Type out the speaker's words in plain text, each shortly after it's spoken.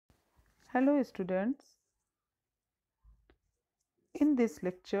Hello students, in this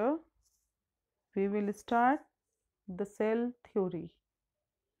lecture we will start the cell theory.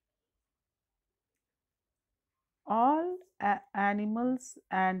 All animals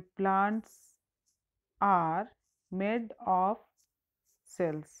and plants are made of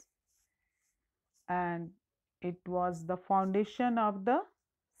cells, and it was the foundation of the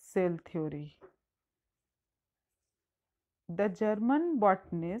cell theory. The German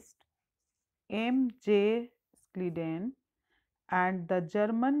botanist M.J. Schleden and the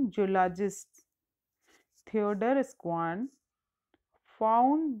German geologist Theodor Schwann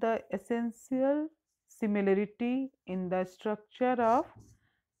found the essential similarity in the structure of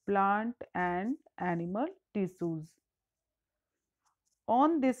plant and animal tissues.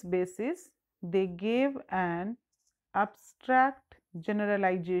 On this basis, they gave an abstract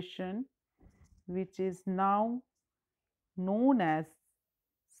generalization which is now known as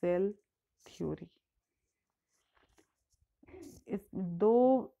cell theory. इस दो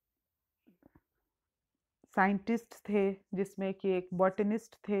scientist थे जिसमें कि एक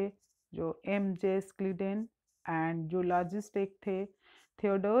botanist थे जो M.J. स्क्लीडेन and zoologist एक थे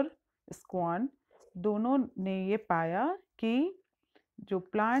थियोडोर स्क्वान। दोनों ने ये पाया कि जो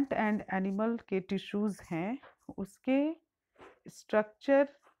प्लांट एंड एनिमल के टिश्यूज़ हैं उसके स्ट्रक्चर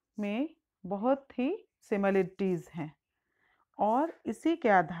में बहुत ही सिमिलरिटीज़ हैं और इसी के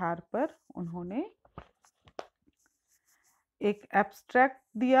आधार पर उन्होंने एक एब्स्ट्रैक्ट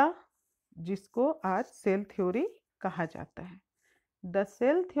दिया जिसको आज सेल थ्योरी कहा जाता है। The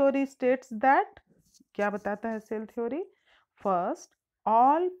cell theory states that, क्या बताता है cell theory? First,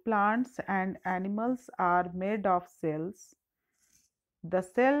 all plants and animals are made of cells. The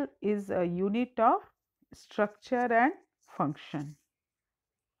cell is a unit of structure and function.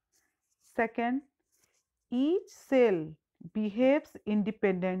 Second, each cell behaves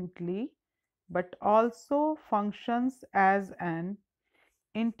independently but also functions as an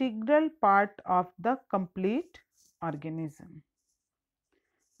integral part of the complete organism.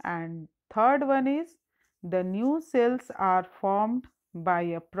 And third one is the new cells are formed by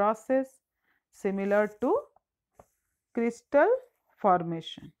a process similar to crystal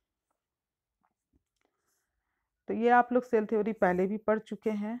formation. तो ये आप लोग cell theory पहले भी पढ़ चुके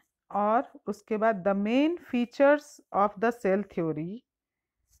हैं। और उसके बाद the main features of the cell theory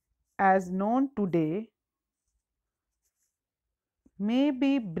as known today may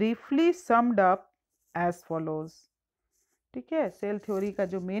be briefly summed up as follows. ठीक है, सेल थ्योरी का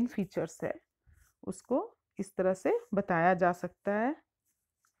जो मेन फीचर्स है उसको इस तरह से बताया जा सकता है।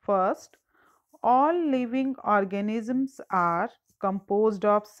 First, all living organisms are composed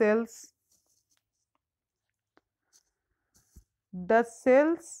of cells. The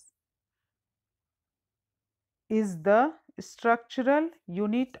cells is the structural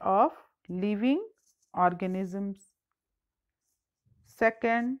unit of living organisms.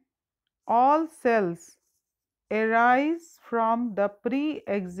 Second, all cells arise from the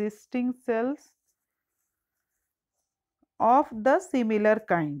pre-existing cells of the similar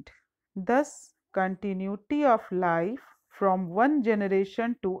kind. Thus, continuity of life from one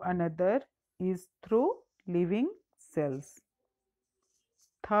generation to another is through living cells.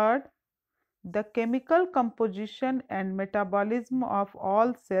 Third, the chemical composition and metabolism of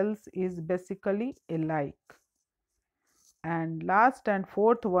all cells is basically alike. And last and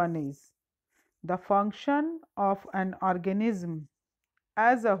fourth one is the function of an organism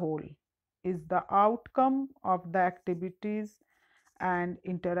as a whole is the outcome of the activities and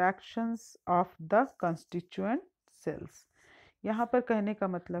interactions of the constituent cells. यहाँ पर कहने का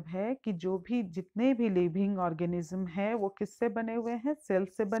मतलब है कि जो भी जितने भी लिविंग ऑर्गेनिज्म हैं वो किससे बने हुए हैं? सेल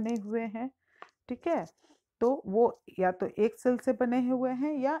से बने हुए हैं। ठीक है, तो वो या तो एक सेल से बने हुए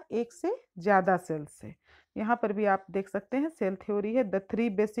हैं या एक से ज़्यादा सेल से। यहाँ पर भी आप देख सकते हैं सेल थ्योरी है। The three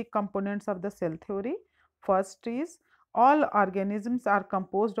basic components of the cell theory, first is all organisms are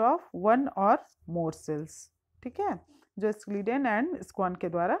composed of one और मोर सेल्स। ठीक है, जो स्क्लीडेन एंड स्क्वान के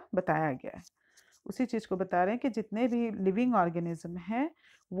द्वारा बताया गया है उसी चीज़ को बता रहे हैं कि जितने भी लिविंग ऑर्गेनिज्म हैं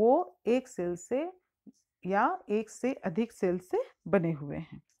वो एक सेल से या एक से अधिक सेल से बने हुए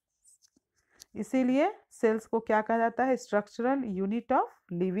हैं। इसीलिए सेल्स को क्या कहा जाता है? Structural unit of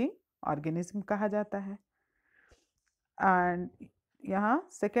living organism कहा जाता है। एंड यहाँ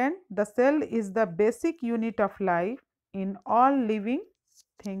second, the cell is the basic unit of life in all living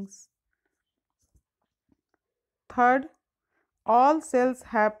things. Third, all cells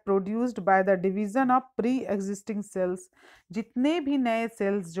have produced by the division of pre existing cells. जितने भी नए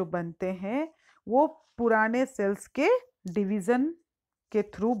sales जो बनते हैं वो पुराने सेल्स के डिवीजन के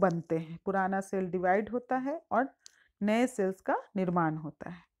थ्रू बनते हैं। पुराना सेल डिवाइड होता है और नए सेल्स का निर्माण होता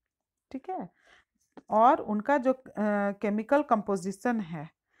है। ठीक है, और उनका जो केमिकल कंपोजिशन है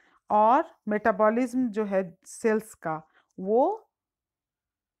और मेटाबॉलिज्म जो है सेल्स का, वो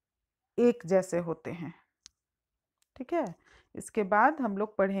एक जैसे होते हैं। ठीक है, इसके बाद हम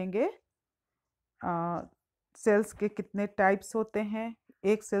लोग पढ़ेंगे सेल्स के कितने टाइप्स होते हैं,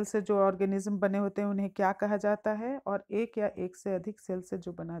 एक सेल से जो ऑर्गेनिज्म बने होते हैं उन्हें क्या कहा जाता है, और एक या एक से अधिक सेल से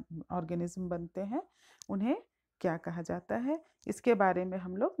जो बना ऑर्गेनिज्म बनते हैं उन्हें क्या कहा जाता है। इसके बारे में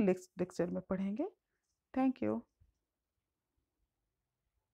हम लोग नेक्स्ट लेक्चर में पढ़ेंगे। Thank you.